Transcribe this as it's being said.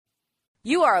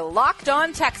You are Locked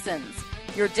On Texans,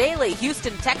 your daily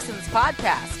Houston Texans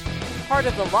podcast, part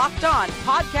of the Locked On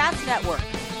Podcast Network.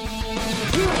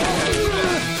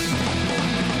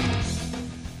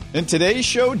 In today's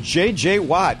show, J.J.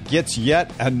 Watt gets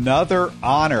yet another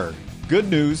honor. Good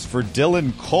news for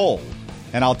Dylan Cole.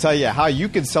 And I'll tell you how you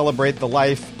can celebrate the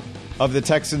life of the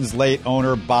Texans' late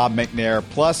owner, Bob McNair.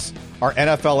 Plus, our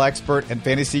NFL expert and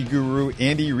fantasy guru,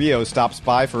 Andy Rio, stops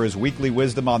by for his weekly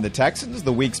wisdom on the Texans,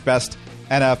 the week's best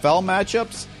NFL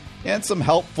matchups, and some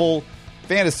helpful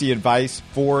fantasy advice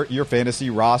for your fantasy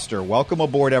roster. Welcome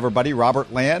aboard, everybody.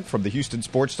 Robert Land from the Houston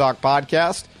Sports Talk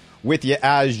Podcast with you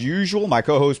as usual. My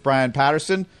co-host Brian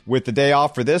Patterson with the day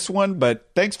off for this one, but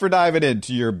thanks for diving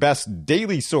into your best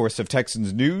daily source of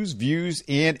Texans news, views,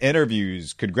 and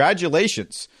interviews.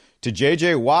 Congratulations to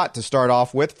J.J. Watt to start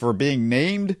off with for being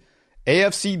named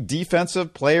AFC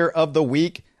Defensive Player of the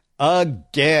Week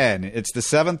again. It's the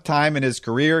seventh time in his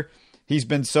career he's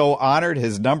been so honored.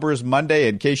 His numbers Monday,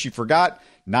 in case you forgot,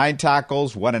 9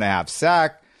 tackles, 1.5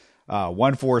 sack,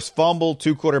 1 forced fumble,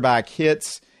 2 quarterback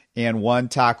hits, and 1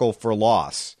 tackle for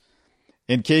loss.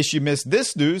 In case you missed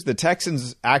this news, the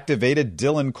Texans activated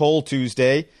Dylan Cole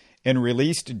Tuesday and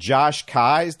released Josh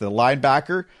Keyes, the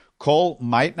linebacker. Cole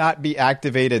might not be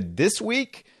activated this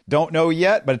week. Don't know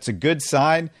yet, but it's a good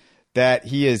sign that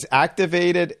he is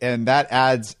activated, and that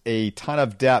adds a ton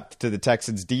of depth to the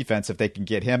Texans defense if they can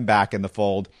get him back in the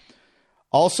fold.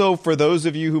 Also, for those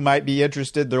of you who might be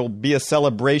interested, there will be a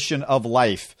celebration of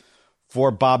life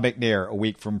for Bob McNair a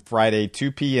week from Friday,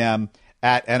 2 p.m.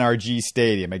 at NRG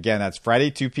Stadium. Again, that's Friday,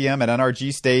 2 p.m. at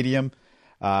NRG Stadium.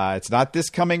 It's not this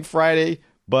coming Friday,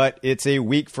 but it's a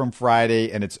week from Friday,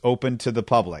 and it's open to the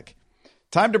public.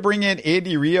 Time to bring in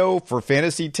Andy Rio for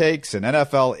fantasy takes and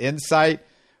NFL insight.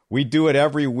 We do it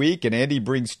every week, and Andy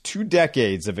brings 2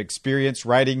 decades of experience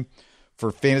writing for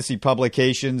fantasy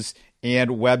publications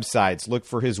and websites. Look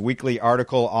for his weekly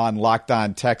article on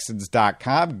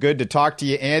LockedOnTexans.com. Good to talk to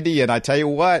you, Andy. And I tell you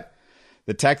what,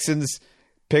 the Texans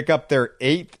pick up their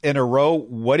 8th in a row.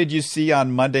 What did you see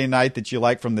on Monday night that you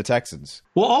like from the Texans?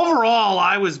 Well, overall,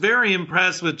 I was very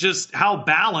impressed with just how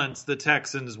balanced the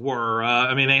Texans were.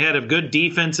 They had a good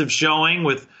defensive showing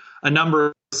with a number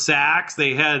of sacks.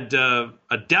 They had a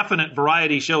definite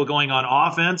variety show going on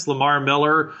offense. Lamar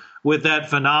Miller with that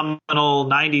phenomenal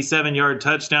 97-yard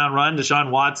touchdown run.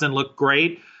 Deshaun Watson looked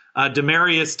great.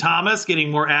 Demaryius Thomas getting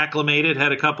more acclimated,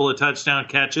 had a couple of touchdown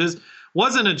catches.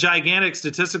 Wasn't a gigantic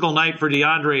statistical night for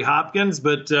DeAndre Hopkins,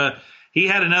 but he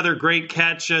had another great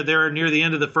catch there near the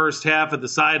end of the first half at the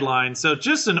sideline. So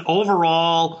just an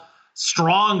overall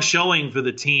strong showing for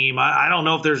the team. I don't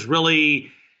know if there's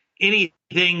really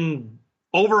anything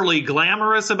overly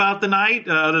glamorous about the night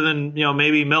other than,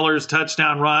 maybe Miller's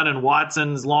touchdown run and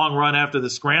Watson's long run after the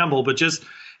scramble, but just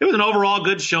it was an overall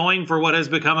good showing for what has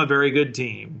become a very good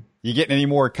team. You getting any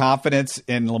more confidence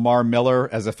in Lamar Miller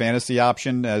as a fantasy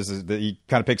option as he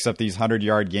kind of picks up these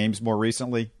 100-yard games more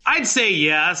recently? I'd say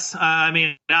yes.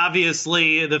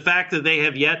 Obviously, the fact that they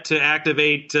have yet to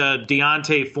activate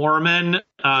Deontay Foreman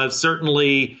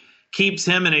certainly keeps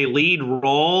him in a lead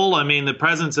role. The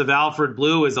presence of Alfred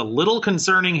Blue is a little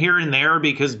concerning here and there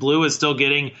because Blue is still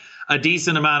getting a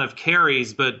decent amount of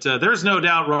carries, but there's no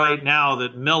doubt right now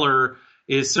that Miller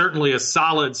is certainly a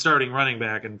solid starting running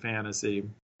back in fantasy.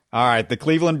 All right, the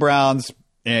Cleveland Browns,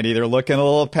 Andy, they're looking a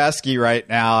little pesky right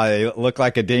now. They look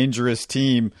like a dangerous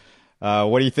team.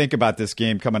 What do you think about this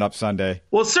game coming up Sunday?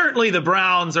 Well, certainly the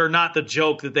Browns are not the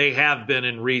joke that they have been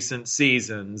in recent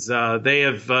seasons. They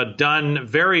have done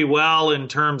very well in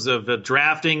terms of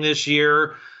drafting this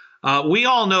year. We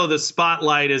all know the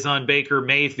spotlight is on Baker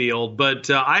Mayfield, but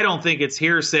I don't think it's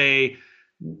hearsay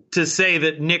to say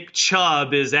that Nick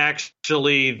Chubb is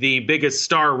actually the biggest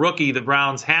star rookie the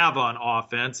Browns have on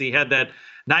offense. He had that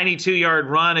 92-yard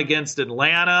run against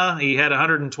Atlanta. He had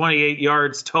 128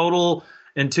 yards total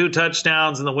and 2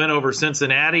 touchdowns in the win over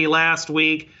Cincinnati last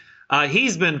week.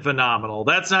 He's been phenomenal.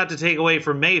 That's not to take away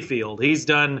from Mayfield. He's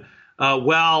done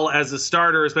well as a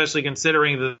starter, especially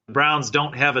considering the Browns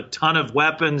don't have a ton of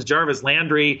weapons. Jarvis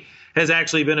Landry has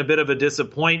actually been a bit of a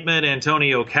disappointment.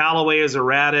 Antonio Callaway is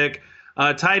erratic.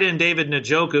 Tight end David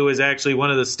Njoku is actually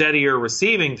one of the steadier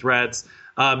receiving threats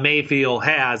Mayfield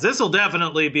has. This will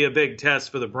definitely be a big test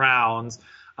for the Browns.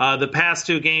 The past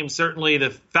 2 games, certainly the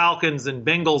Falcons and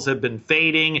Bengals have been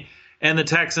fading, and the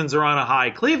Texans are on a high.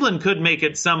 Cleveland could make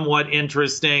it somewhat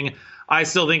interesting. I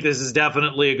still think this is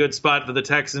definitely a good spot for the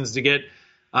Texans to get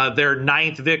their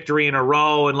 9th victory in a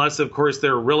row, unless, of course,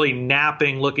 they're really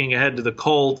napping looking ahead to the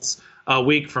Colts a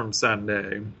week from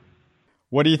Sunday.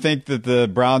 What do you think that the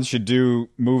Browns should do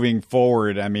moving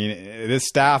forward? I mean, this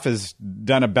staff has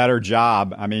done a better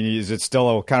job. I mean, is it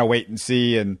still a kind of wait and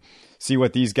see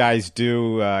what these guys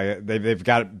do? They've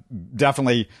got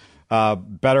definitely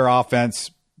better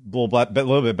offense, a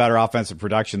little bit better offensive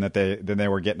production than they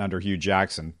were getting under Hugh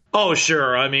Jackson. Oh,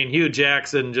 sure. I mean, Hugh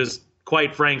Jackson just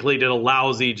quite frankly did a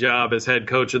lousy job as head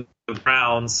coach of the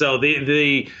Browns. So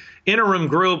the interim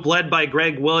group led by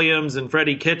Greg Williams and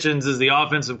Freddie Kitchens as the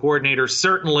offensive coordinator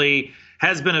certainly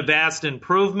has been a vast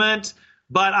improvement.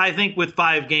 But I think with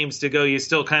 5 games to go, you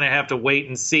still kind of have to wait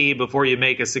and see before you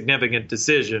make a significant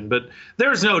decision. But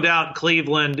there's no doubt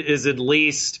Cleveland is at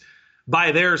least,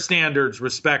 by their standards,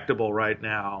 respectable right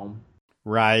now.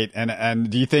 Right. And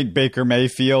do you think Baker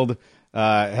Mayfield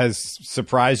has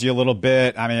surprised you a little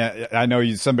bit? I mean, I know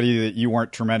you're somebody that you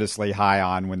weren't tremendously high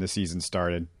on when the season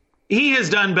started. He has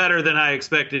done better than I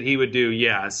expected he would do,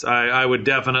 yes. I would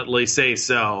definitely say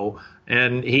so.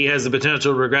 And he has the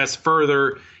potential to regress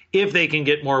further if they can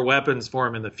get more weapons for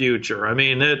him in the future. I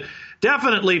mean,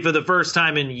 definitely for the first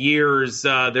time in years,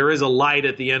 there is a light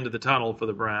at the end of the tunnel for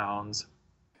the Browns.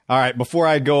 All right, before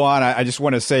I go on, I just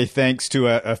want to say thanks to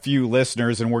a few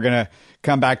listeners, and we're going to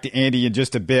come back to Andy in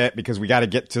just a bit because we got to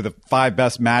get to the 5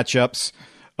 best matchups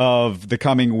of the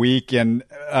coming week. And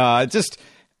I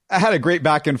had a great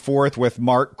back and forth with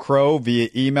Mark Crow via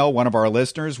email, one of our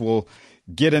listeners. We'll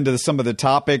get into some of the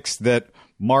topics that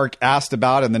Mark asked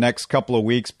about in the next couple of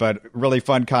weeks, but really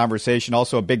fun conversation.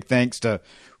 Also, a big thanks to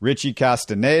Richie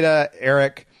Castaneda,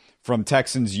 Eric from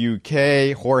Texans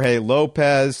UK, Jorge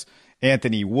Lopez,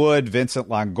 Anthony Wood, Vincent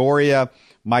Longoria,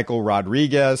 Michael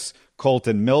Rodriguez,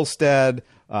 Colton Milstead,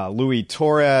 Louis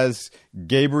Torres,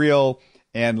 Gabriel,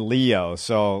 and Leo.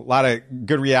 So a lot of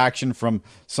good reaction from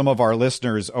some of our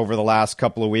listeners over the last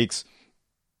couple of weeks.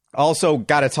 Also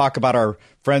got to talk about our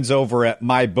friends over at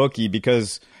MyBookie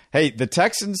because, hey, the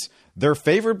Texans, they're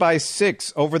favored by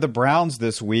 6 over the Browns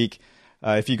this week.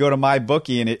 If you go to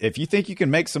MyBookie, and if you think you can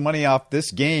make some money off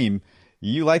this game,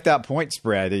 you like that point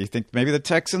spread. You think maybe the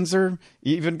Texans are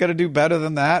even going to do better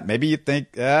than that? Maybe you think,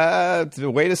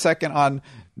 wait a second on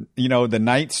the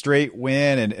 9th straight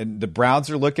win and the Browns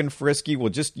are looking frisky.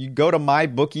 Well, you go to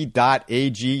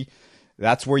mybookie.ag.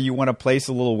 That's where you want to place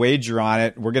a little wager on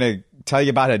it. We're going to tell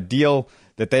you about a deal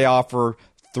that they offer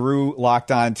through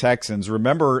Locked On Texans.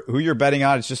 Remember, who you're betting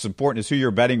on, it's just important is who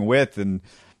you're betting with. And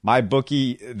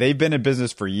MyBookie, they've been in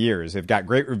business for years. They've got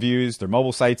great reviews. Their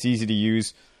mobile site's easy to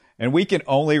use. And we can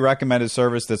only recommend a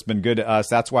service that's been good to us.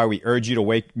 That's why we urge you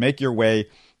to make your way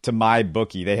to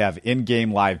MyBookie. They have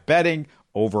in-game live betting,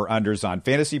 over-unders on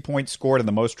fantasy points scored, and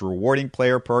the most rewarding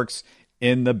player perks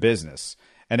in the business.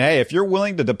 And hey, if you're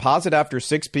willing to deposit after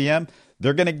 6 p.m.,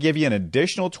 they're going to give you an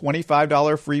additional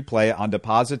 $25 free play on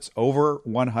deposits over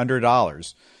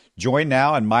 $100. Join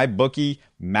now, and MyBookie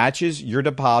matches your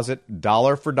deposit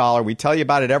dollar for dollar. We tell you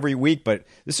about it every week, but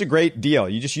this is a great deal.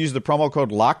 You just use the promo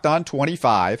code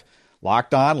LOCKEDON25,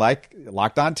 Locked On, like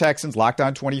Locked On Texans, Locked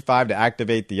On 25 to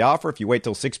activate the offer. If you wait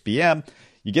till 6 p.m.,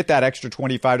 you get that extra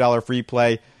 $25 free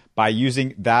play by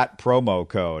using that promo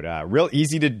code. Real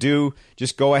easy to do.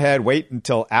 Just go ahead, wait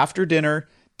until after dinner,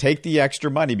 take the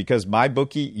extra money because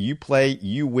MyBookie, you play,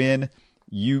 you win,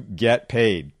 you get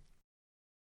paid.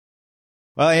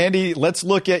 Well, Andy, let's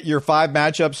look at your 5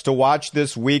 matchups to watch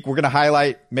this week. We're going to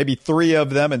highlight maybe 3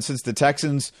 of them, and since the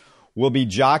Texans will be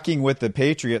jockeying with the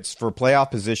Patriots for playoff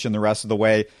position the rest of the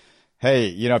way, hey,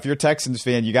 if you're a Texans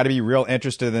fan, you got to be real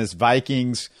interested in this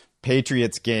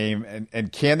Vikings-Patriots game,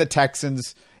 and can the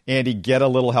Texans, Andy, get a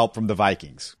little help from the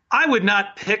Vikings? I would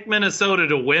not pick Minnesota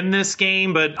to win this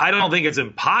game, but I don't think it's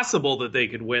impossible that they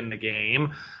could win the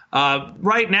game.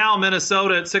 Right now,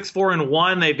 Minnesota at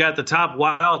 6-4-1. They've got the top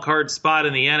wild card spot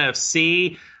in the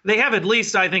NFC. They have at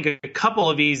least, I think, a couple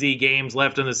of easy games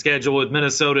left in the schedule with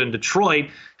Minnesota and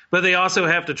Detroit, but they also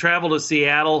have to travel to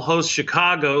Seattle, host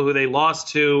Chicago, who they lost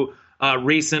to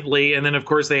recently, and then, of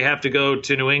course, they have to go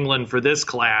to New England for this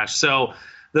clash. So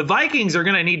the Vikings are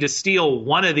going to need to steal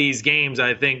one of these games,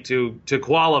 I think, to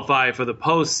qualify for the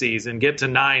postseason, get to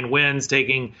 9 wins,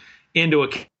 taking into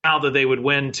account that they would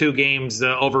win 2 games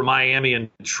over Miami and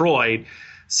Detroit.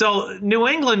 So New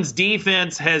England's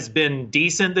defense has been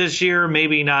decent this year,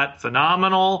 maybe not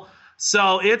phenomenal.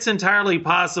 So it's entirely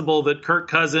possible that Kirk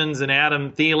Cousins and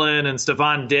Adam Thielen and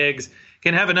Stephon Diggs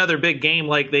can have another big game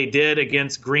like they did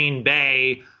against Green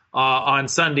Bay on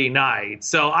Sunday night.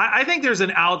 So I think there's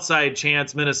an outside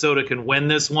chance Minnesota can win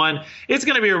this one. It's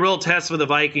going to be a real test for the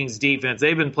Vikings defense.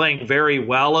 They've been playing very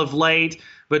well of late,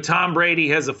 but Tom Brady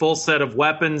has a full set of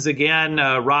weapons again.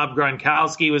 Rob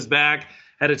Gronkowski was back,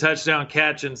 had a touchdown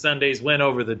catch in Sunday's win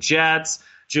over the Jets.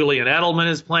 Julian Edelman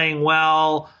is playing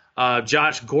well.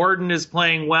 Josh Gordon is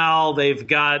playing well. They've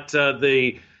got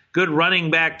the good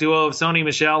running back duo of Sony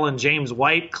Michel and James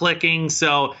White clicking.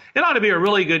 So it ought to be a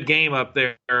really good game up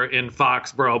there in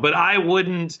Foxborough. But I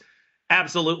wouldn't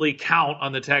absolutely count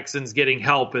on the Texans getting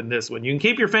help in this one. You can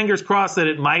keep your fingers crossed that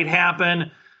it might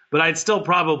happen, but I'd still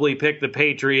probably pick the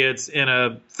Patriots in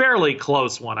a fairly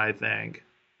close one, I think.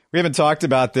 We haven't talked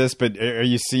about this, but are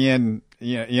you seeing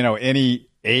any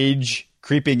age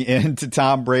creeping into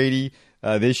Tom Brady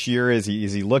this year? Is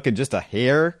he looking just a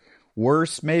hair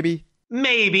worse, maybe?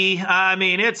 Maybe. I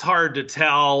mean, it's hard to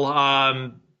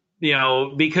tell,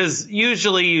 because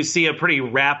usually you see a pretty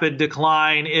rapid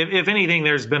decline. If anything,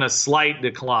 there's been a slight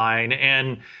decline.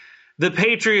 And the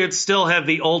Patriots still have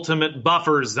the ultimate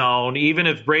buffer zone. Even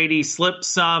if Brady slips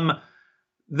some,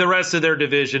 the rest of their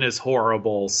division is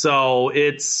horrible. So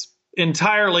it's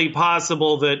entirely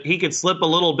possible that he could slip a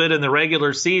little bit in the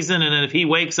regular season. And if he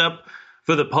wakes up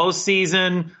for the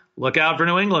postseason, look out for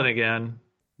New England again.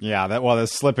 Yeah, the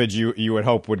slippage you would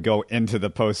hope would go into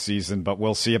the postseason, but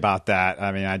we'll see about that.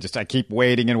 I mean, I keep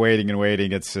waiting and waiting and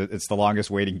waiting. It's the longest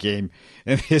waiting game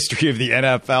in the history of the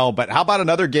NFL. But how about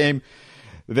another game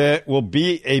that will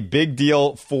be a big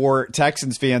deal for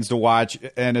Texans fans to watch?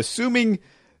 And assuming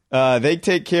they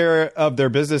take care of their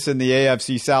business in the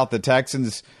AFC South, the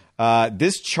Texans,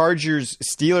 this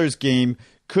Chargers-Steelers game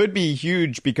could be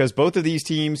huge because both of these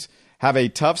teams have a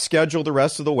tough schedule the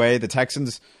rest of the way. The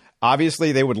Texans,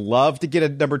 obviously, they would love to get a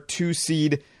number 2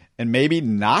 seed and maybe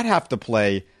not have to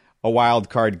play a wild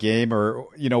card game or,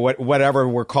 whatever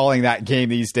we're calling that game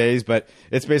these days, but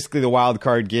it's basically the wild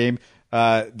card game.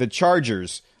 The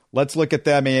Chargers, let's look at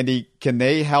them, Andy. Can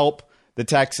they help the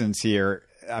Texans here?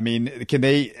 I mean, can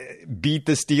they beat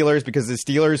the Steelers? Because the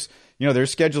Steelers, their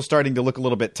schedule's starting to look a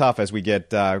little bit tough as we get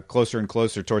closer and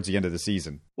closer towards the end of the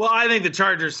season. Well, I think the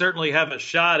Chargers certainly have a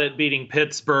shot at beating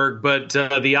Pittsburgh, but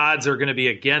the odds are going to be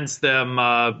against them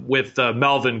with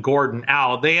Melvin Gordon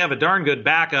out. They have a darn good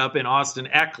backup in Austin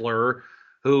Eckler,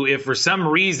 who, if for some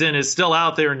reason is still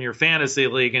out there in your fantasy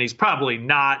league, and he's probably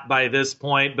not by this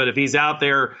point, but if he's out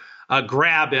there,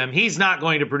 grab him. He's not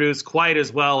going to produce quite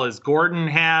as well as Gordon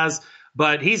has,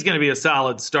 but he's going to be a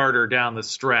solid starter down the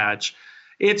stretch.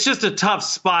 It's just a tough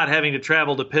spot having to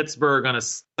travel to Pittsburgh on a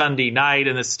Sunday night,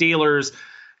 and the Steelers,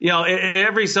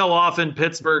 every so often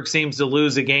Pittsburgh seems to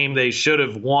lose a game they should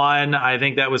have won. I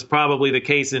think that was probably the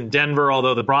case in Denver,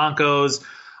 although the Broncos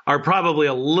are probably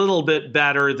a little bit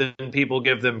better than people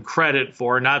give them credit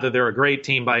for. Not that they're a great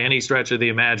team by any stretch of the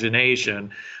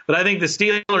imagination, but I think the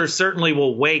Steelers certainly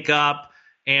will wake up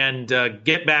and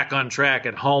get back on track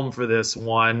at home for this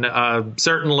one.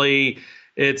 Certainly,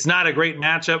 it's not a great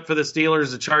matchup for the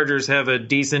Steelers. The Chargers have a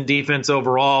decent defense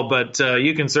overall, but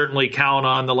you can certainly count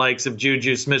on the likes of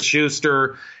Juju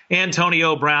Smith-Schuster,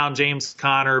 Antonio Brown, James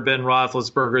Conner, Ben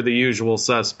Roethlisberger, the usual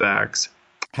suspects.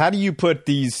 How do you put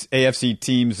these AFC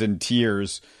teams in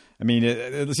tiers? I mean,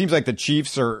 it seems like the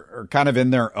Chiefs are kind of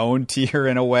in their own tier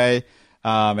in a way.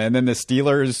 And then the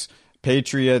Steelers,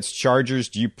 Patriots, Chargers,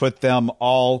 do you put them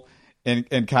all in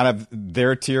kind of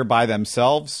their tier by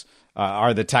themselves?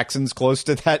 Are the Texans close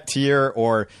to that tier,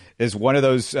 or is one of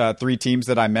those 3 teams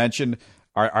that I mentioned,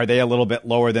 are they a little bit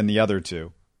lower than the other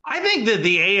 2? I think that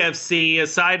the AFC,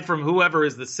 aside from whoever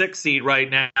is the 6th seed right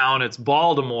now, and it's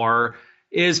Baltimore,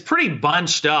 is pretty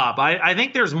bunched up. I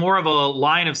think there's more of a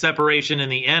line of separation in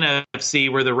the NFC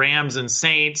where the Rams and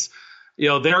Saints,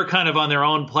 they're kind of on their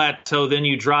own plateau. Then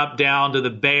you drop down to the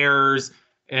Bears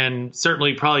and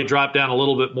certainly probably drop down a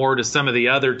little bit more to some of the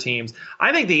other teams.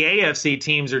 I think the AFC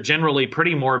teams are generally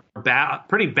pretty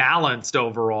balanced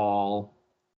overall.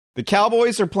 The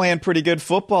Cowboys are playing pretty good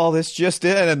football. This just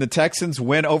in, and the Texans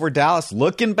win over Dallas,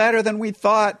 looking better than we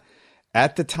thought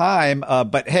at the time.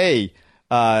 But hey,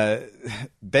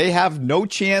 they have no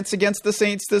chance against the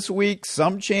Saints this week.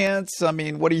 Some chance. I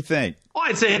mean, what do you think? Well,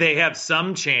 I'd say they have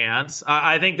some chance.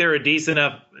 I think they're a decent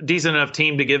enough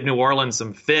team to give New Orleans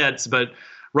some fits, but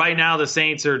right now the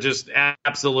Saints are just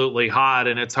absolutely hot,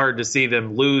 and it's hard to see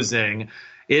them losing.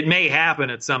 It may happen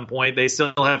at some point. They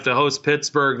still have to host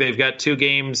Pittsburgh. They've got 2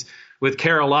 games with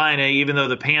Carolina, even though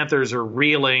the Panthers are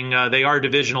reeling. They are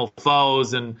divisional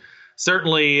foes, and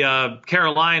certainly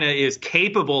Carolina is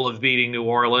capable of beating New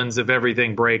Orleans if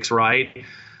everything breaks right.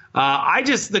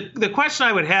 The question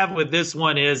I would have with this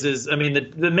one is I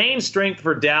mean, the main strength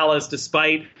for Dallas,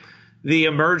 despite the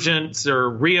emergence or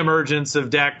reemergence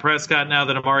of Dak Prescott now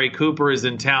that Amari Cooper is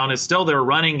in town, is still their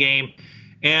running game.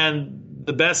 And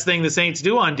the best thing the Saints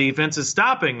do on defense is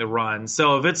stopping the run.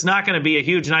 So if it's not going to be a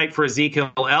huge night for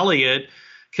Ezekiel Elliott,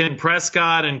 can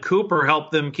Prescott and Cooper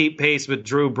help them keep pace with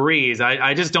Drew Brees?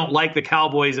 I just don't like the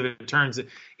Cowboys if it turns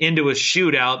into a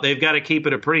shootout. They've got to keep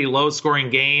it a pretty low-scoring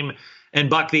game and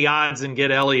buck the odds and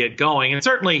get Elliott going. And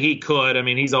certainly he could. I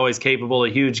mean, he's always capable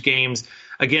of huge games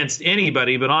against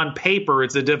anybody, but on paper,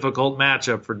 it's a difficult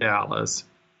matchup for Dallas.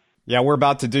 Yeah, we're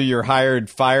about to do your hired,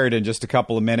 fired in just a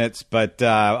couple of minutes, but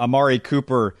Amari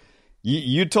Cooper,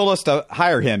 you told us to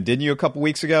hire him, didn't you, a couple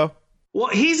weeks ago? Well,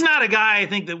 he's not a guy I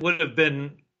think that would have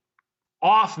been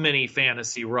off many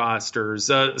fantasy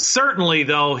rosters. Certainly,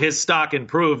 though, his stock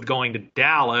improved going to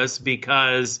Dallas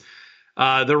because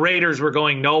the Raiders were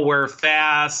going nowhere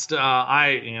fast.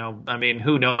 I mean,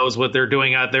 who knows what they're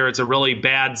doing out there? It's a really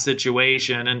bad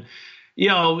situation. And,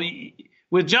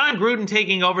 with John Gruden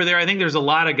taking over there, I think there's a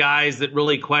lot of guys that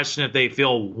really question if they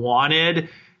feel wanted.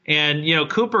 And,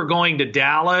 Cooper going to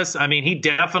Dallas, I mean, he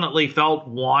definitely felt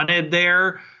wanted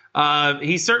there.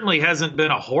 He certainly hasn't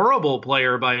been a horrible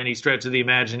player by any stretch of the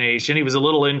imagination. He was a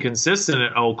little inconsistent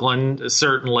at Oakland,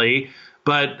 certainly.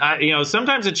 But,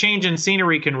 sometimes a change in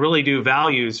scenery can really do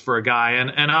values for a guy.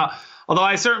 And although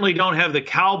I certainly don't have the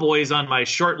Cowboys on my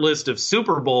short list of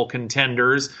Super Bowl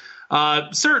contenders,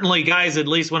 certainly guys at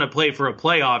least want to play for a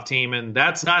playoff team, and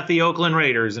that's not the Oakland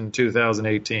Raiders in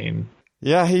 2018.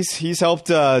 Yeah, he's helped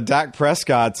Dak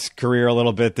Prescott's career a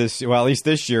little bit at least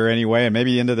this year anyway, and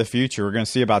maybe into the future. We're going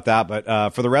to see about that.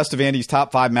 But for the rest of Andy's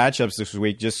top 5 matchups this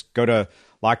week, just go to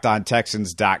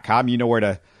LockedOnTexans.com. You know where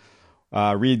to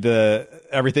read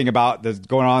everything about that's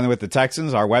going on with the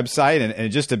Texans, our website, and in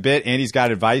just a bit, Andy's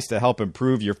got advice to help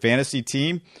improve your fantasy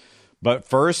team. But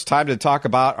first, time to talk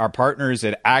about our partners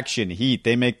at Action Heat.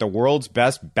 They make the world's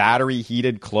best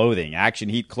battery-heated clothing. Action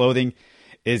Heat clothing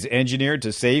is engineered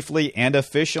to safely and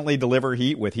efficiently deliver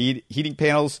heat with heating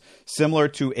panels similar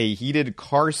to a heated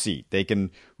car seat. They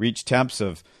can reach temps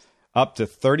of up to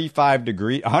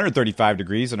 135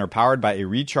 degrees and are powered by a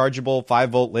rechargeable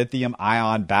 5-volt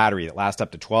lithium-ion battery that lasts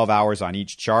up to 12 hours on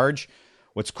each charge.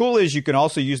 What's cool is you can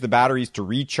also use the batteries to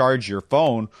recharge your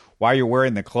phone while you're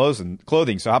wearing the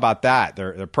clothing. So how about that?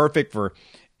 They're perfect for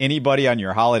anybody on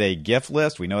your holiday gift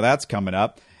list. We know that's coming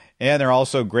up. And they're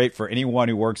also great for anyone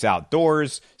who works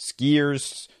outdoors,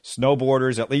 skiers,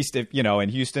 snowboarders, at least if, in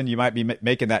Houston, you might be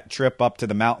making that trip up to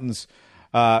the mountains,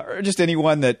 or just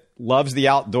anyone that loves the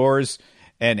outdoors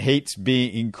and hates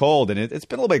being cold. And it's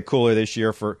been a little bit cooler this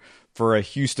year for a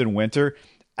Houston winter.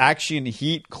 Action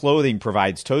Heat clothing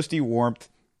provides toasty warmth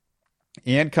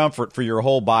and comfort for your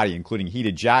whole body, including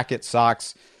heated jackets,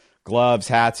 socks, gloves,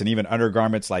 hats, and even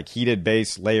undergarments like heated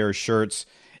base layer shirts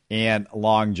and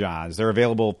long johns. They're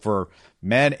available for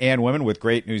men and women with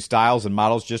great new styles and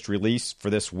models just released for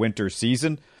this winter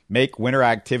season. Make winter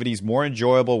activities more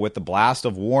enjoyable with the blast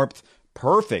of warmth.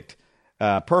 Perfect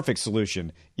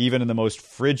solution, even in the most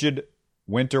frigid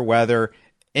winter weather.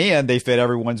 And they fit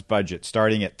everyone's budget,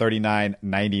 starting at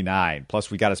 $39.99.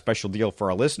 Plus, we got a special deal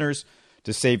for our listeners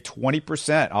to save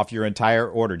 20% off your entire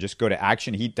order. Just go to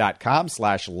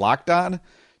actionheat.com/lockedon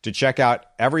to check out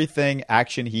everything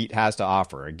Action Heat has to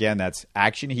offer. Again, that's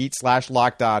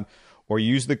actionheat/lockedon, or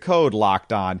use the code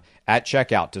LOCKEDON at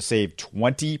checkout to save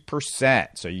 20%.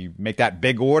 So you make that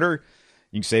big order,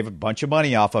 you can save a bunch of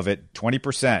money off of it,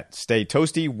 20%. Stay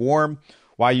toasty, warm,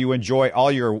 while you enjoy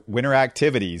all your winter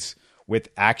activities with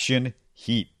Action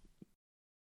Heat.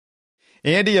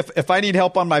 Andy, if I need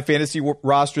help on my fantasy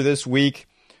roster this week,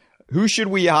 who should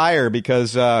we hire?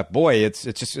 Because,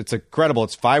 it's incredible.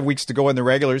 It's 5 weeks to go in the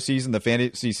regular season. The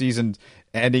fantasy season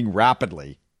ending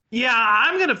rapidly. Yeah,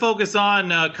 I'm going to focus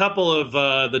on a couple of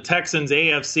the Texans'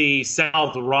 AFC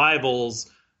South rivals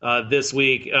this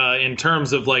week in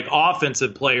terms of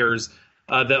offensive players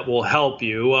that will help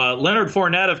you. Leonard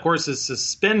Fournette, of course, is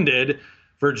suspended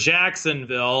for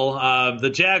Jacksonville. The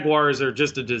Jaguars are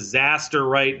just a disaster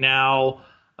right now.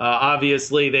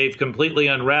 Obviously, they've completely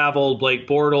unraveled. Blake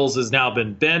Bortles has now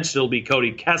been benched. It'll be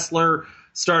Cody Kessler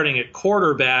starting at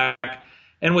quarterback.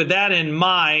 And with that in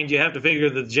mind, you have to figure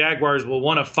that the Jaguars will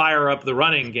want to fire up the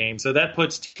running game. So that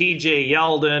puts TJ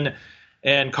Yeldon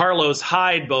and Carlos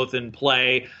Hyde both in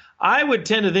play. I would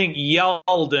tend to think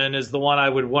Yeldon is the one I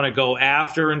would want to go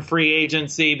after in free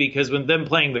agency, because with them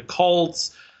playing the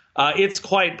Colts, it's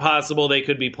quite possible they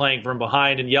could be playing from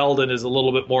behind, and Yeldon is a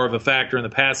little bit more of a factor in the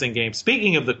passing game.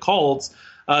 Speaking of the Colts,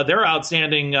 their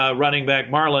outstanding running back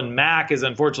Marlon Mack is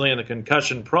unfortunately in the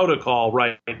concussion protocol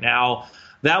right now.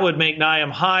 That would make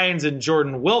Nyheim Hines and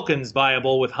Jordan Wilkins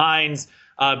viable, with Hines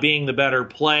being the better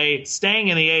play. Staying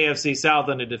in the AFC South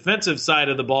on the defensive side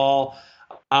of the ball,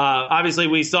 obviously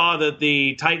we saw that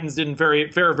the Titans didn't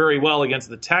fare very well against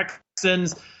the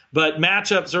Texans, but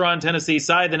matchups are on Tennessee's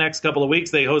side the next couple of weeks.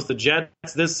 They host the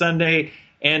Jets this Sunday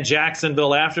and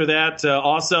Jacksonville after that.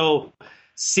 Also,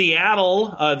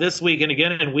 Seattle this week, and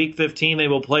again in Week 15, they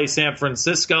will play San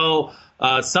Francisco.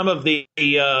 Some of the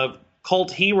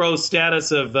cult hero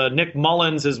status of Nick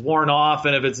Mullins has worn off,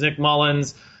 and if it's Nick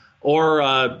Mullins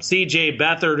or C.J.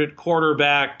 Beathard at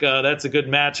quarterback, that's a good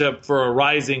matchup for a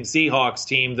rising Seahawks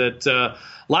team that a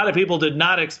lot of people did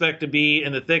not expect to be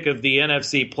in the thick of the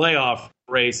NFC playoff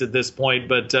race at this point,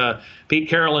 but Pete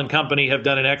Carroll and company have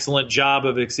done an excellent job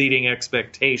of exceeding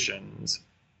expectations.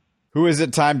 Who is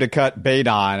it time to cut bait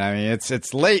on? I mean,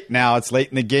 it's late now. It's late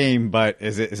in the game, but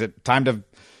is it time to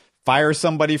fire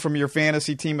somebody from your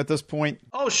fantasy team at this point?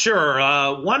 Oh, sure.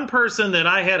 One person that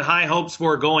I had high hopes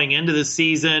for going into the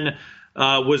season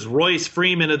was Royce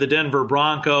Freeman of the Denver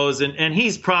Broncos, and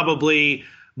he's probably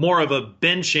more of a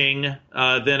benching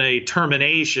than a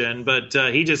termination, but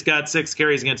he just got 6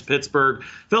 carries against Pittsburgh.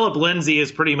 Philip Lindsay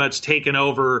has pretty much taken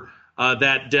over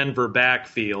that Denver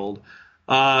backfield.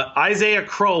 Isaiah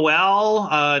Crowell,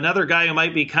 another guy who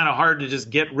might be kind of hard to just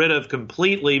get rid of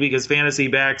completely because fantasy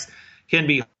backs can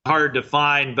be hard to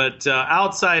find, but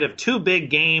outside of 2 big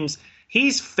games,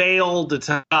 he's failed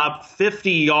to top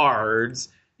 50 yards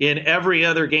in every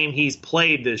other game he's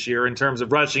played this year in terms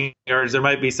of rushing yards. There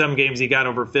might be some games he got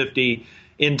over 50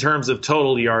 in terms of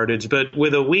total yardage, but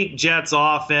with a weak Jets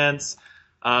offense,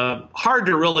 hard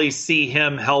to really see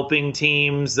him helping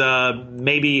teams.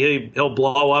 Maybe he'll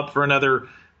blow up for another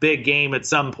big game at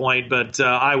some point, but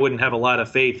I wouldn't have a lot of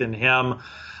faith in him.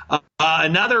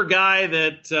 Another guy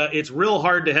that it's real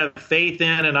hard to have faith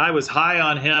in, and I was high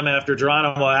on him after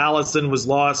Geronimo Allison was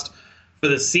lost for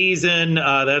the season.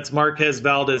 That's Marquez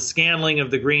Valdes-Scantling of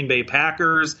the Green Bay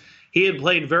Packers. He had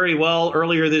played very well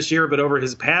earlier this year, but over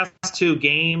his past 2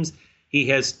 games, he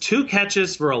has 2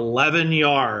 catches for 11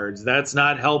 yards. That's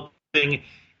not helping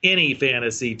any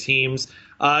fantasy teams.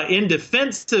 In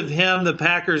defense of him, the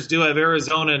Packers do have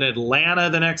Arizona and Atlanta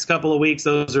the next couple of weeks.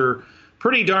 Those are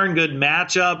pretty darn good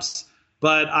matchups,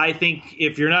 but I think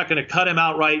if you're not going to cut him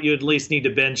outright, you at least need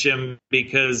to bench him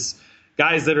because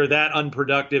guys that are that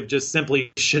unproductive just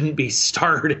simply shouldn't be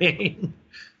starting.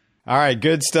 All right,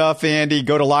 good stuff, Andy.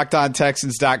 Go to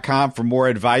LockedOnTexans.com for more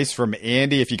advice from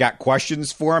Andy. If you got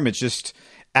questions for him, it's just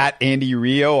at Andy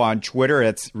Rio on Twitter.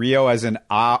 It's Rio as in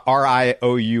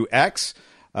R-I-O-U-X.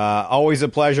 Always a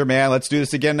pleasure, man. Let's do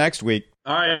this again next week.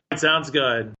 All right, sounds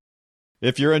good.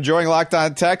 If you're enjoying Locked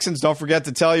On Texans, don't forget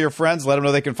to tell your friends. Let them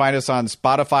know they can find us on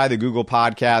Spotify, the Google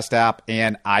Podcast app,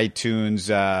 and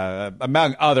iTunes,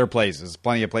 among other places.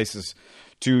 Plenty of places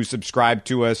to subscribe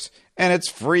to us. And it's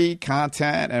free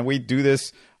content, and we do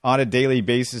this on a daily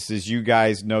basis, as you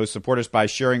guys know. Support us by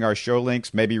sharing our show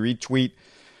links, maybe retweet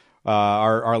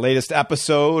our latest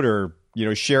episode, or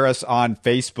share us on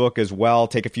Facebook as well.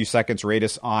 Take a few seconds, rate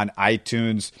us on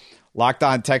iTunes.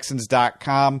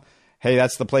 LockedOnTexans.com. Hey,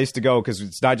 that's the place to go because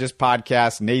it's not just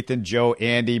podcasts. Nathan, Joe,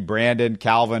 Andy, Brandon,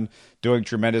 Calvin doing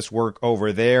tremendous work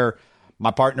over there. My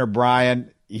partner,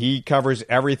 Brian, he covers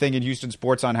everything in Houston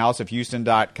sports on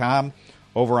houseofhouston.com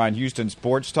over on Houston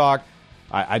Sports Talk.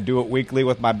 I do it weekly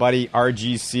with my buddy,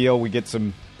 RG Seal. We get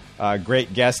some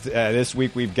great guests. This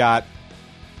week we've got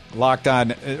we've got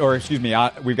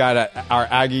our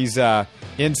Aggies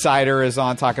Insider is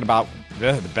on talking about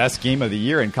the best game of the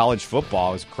year in college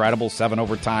football. It was incredible, 7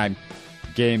 overtime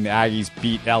game. The Aggies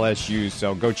beat LSU,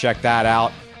 so go check that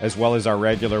out, as well as our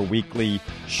regular weekly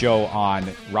show on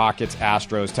Rockets,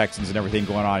 Astros, Texans, and everything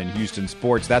going on in Houston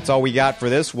sports. That's all we got for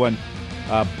this one.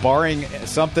 Barring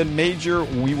something major,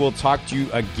 we will talk to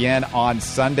you again on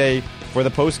Sunday for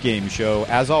the post-game show.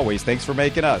 As always, thanks for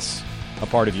making us a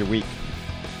part of your week.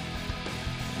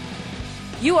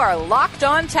 You are Locked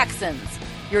On Texans,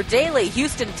 your daily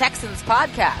Houston Texans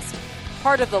podcast,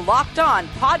 part of the Locked On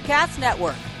Podcast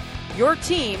Network, your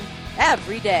team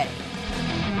every day.